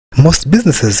Most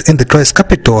businesses in the tourist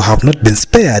capital have not been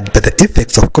spared by the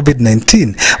effects of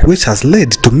COVID-19, which has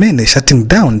led to many shutting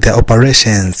down their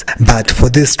operations. But for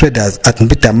these traders at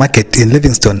Mbita market in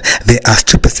Livingstone, they are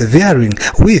still persevering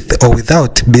with or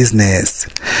without business.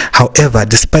 However,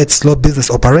 despite slow business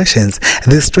operations,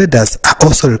 these traders are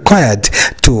also required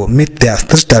to meet their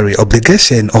statutory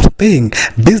obligation of paying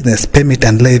business permit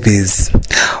and levies.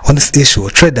 On this issue,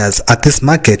 traders at this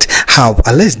market have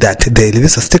alleged that the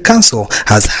Livingstone City Council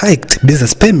has hiked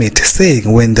business permit,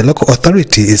 saying when the local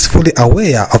authority is fully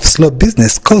aware of slow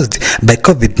business caused by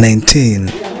COVID-19.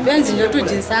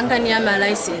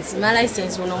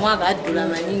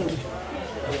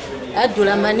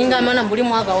 Adula maninga mana mbuli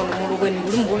mwaka ono mulugweni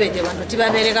mbuli mbubeje bantu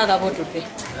tibabereka kabotope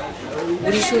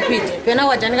buli shupite pena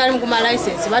wajanika mu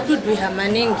license batudwiha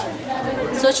maningi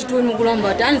so chitu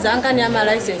mukulomba tanza ankani ama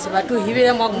license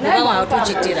batuhibire mwakumbuka kwa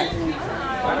tuchitira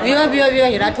biyo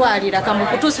iratwalira kamu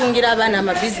kutusungira abana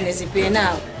ama business pena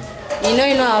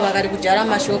ino abakali kujala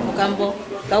mashopu kambo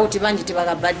kauti banjiti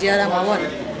bakabadira mabona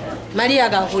Maria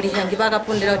gahuliha ngibaka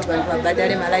pondera uti bantu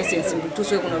babadale ma license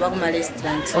mbutuswe kuno bakuma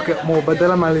restaurant. Okay, mo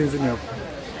badala ma license yako.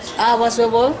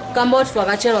 Waswebo kambo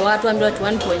twakachera watu ambira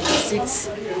 1.6.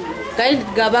 Kai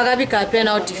gabaga bika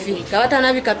penalty fee. Kawata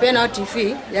na bika penalty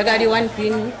fee yagali 1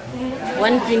 pin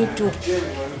 2.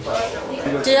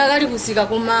 Yagali kusika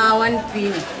kuma 1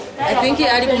 pin. I think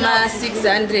ali kuma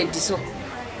 600 so.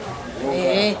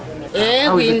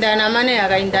 Kuindana mane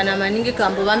yakaindana maningi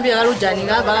kambo bambi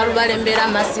yakalujaniga bakalubalembera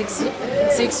ma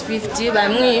 650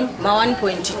 bamwe ma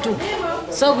 1.2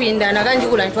 so kuindana kanji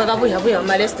kulantwa kabuya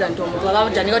ma restaurant omuntu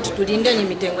akajanika kuti tulinde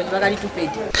nyimitengo chibakali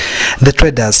tupedi. The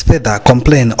traders further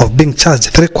complain of being charged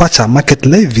 3/4 market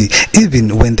levy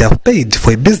even when they have paid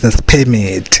for a business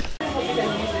permit.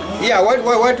 Yeah,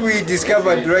 what we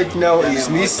discovered right now is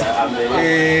this: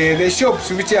 the shops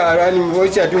which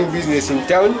are doing business in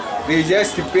town, they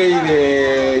just pay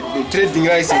the trading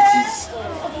licenses,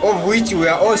 of which we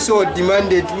are also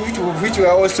demanded, which we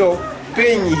are also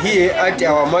paying here at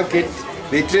our market,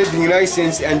 the trading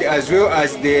license and as well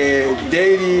as the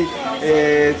daily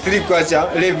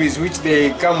 3/4 levies which they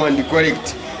come and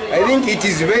collect. I think it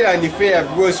is very unfair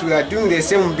because we are doing the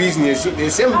same business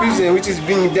which is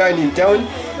being done in town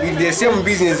with the same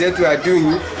business that we are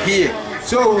doing here.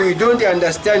 So we don't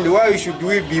understand why should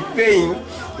we be paying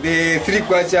the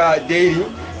 3/4 daily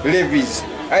levies.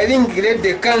 I think let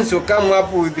the council come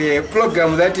up with a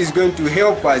program that is going to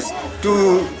help us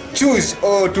to choose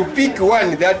or to pick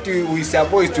one that we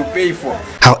supposed to pay for.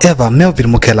 However, Melvin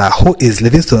Mukela, who is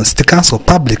Livingstone City Council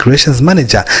Public Relations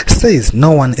Manager, says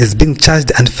no one is being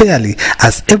charged unfairly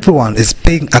as everyone is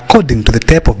paying according to the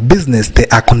type of business they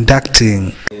are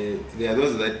conducting. There are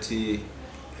those that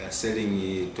are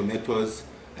selling tomatoes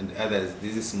and others.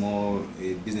 This is small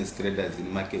business traders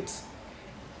in markets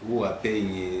who are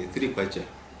paying 3/4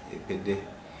 per day.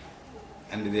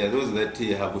 And there are those that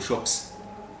have shops.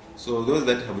 So those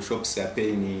that have shops are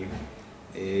paying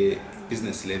a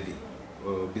business levy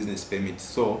or business permit.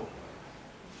 So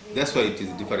that's why it is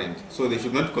different. So they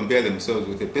should not compare themselves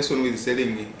with a person who is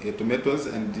selling tomatoes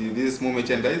and this small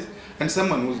merchandise and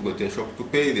someone who's got a shop to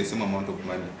pay the same amount of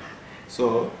money.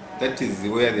 So that is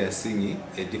where they are seeing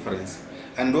a difference.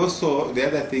 And also the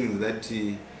other thing is that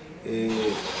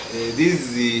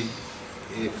these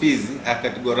fees are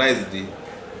categorized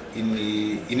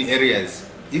in areas.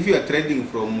 If you are trading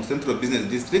from Central Business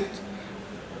District,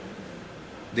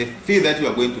 the fee that you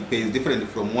are going to pay is different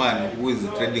from one who is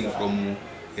trading from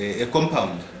a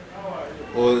compound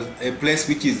or a place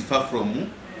which is far from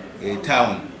a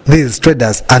town. These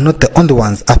traders are not the only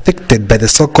ones affected by the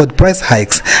so-called price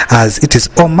hikes, as it is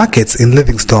all markets in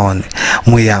Livingstone.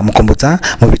 Muya Mukombuta,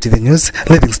 Movie TV News,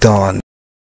 Livingstone.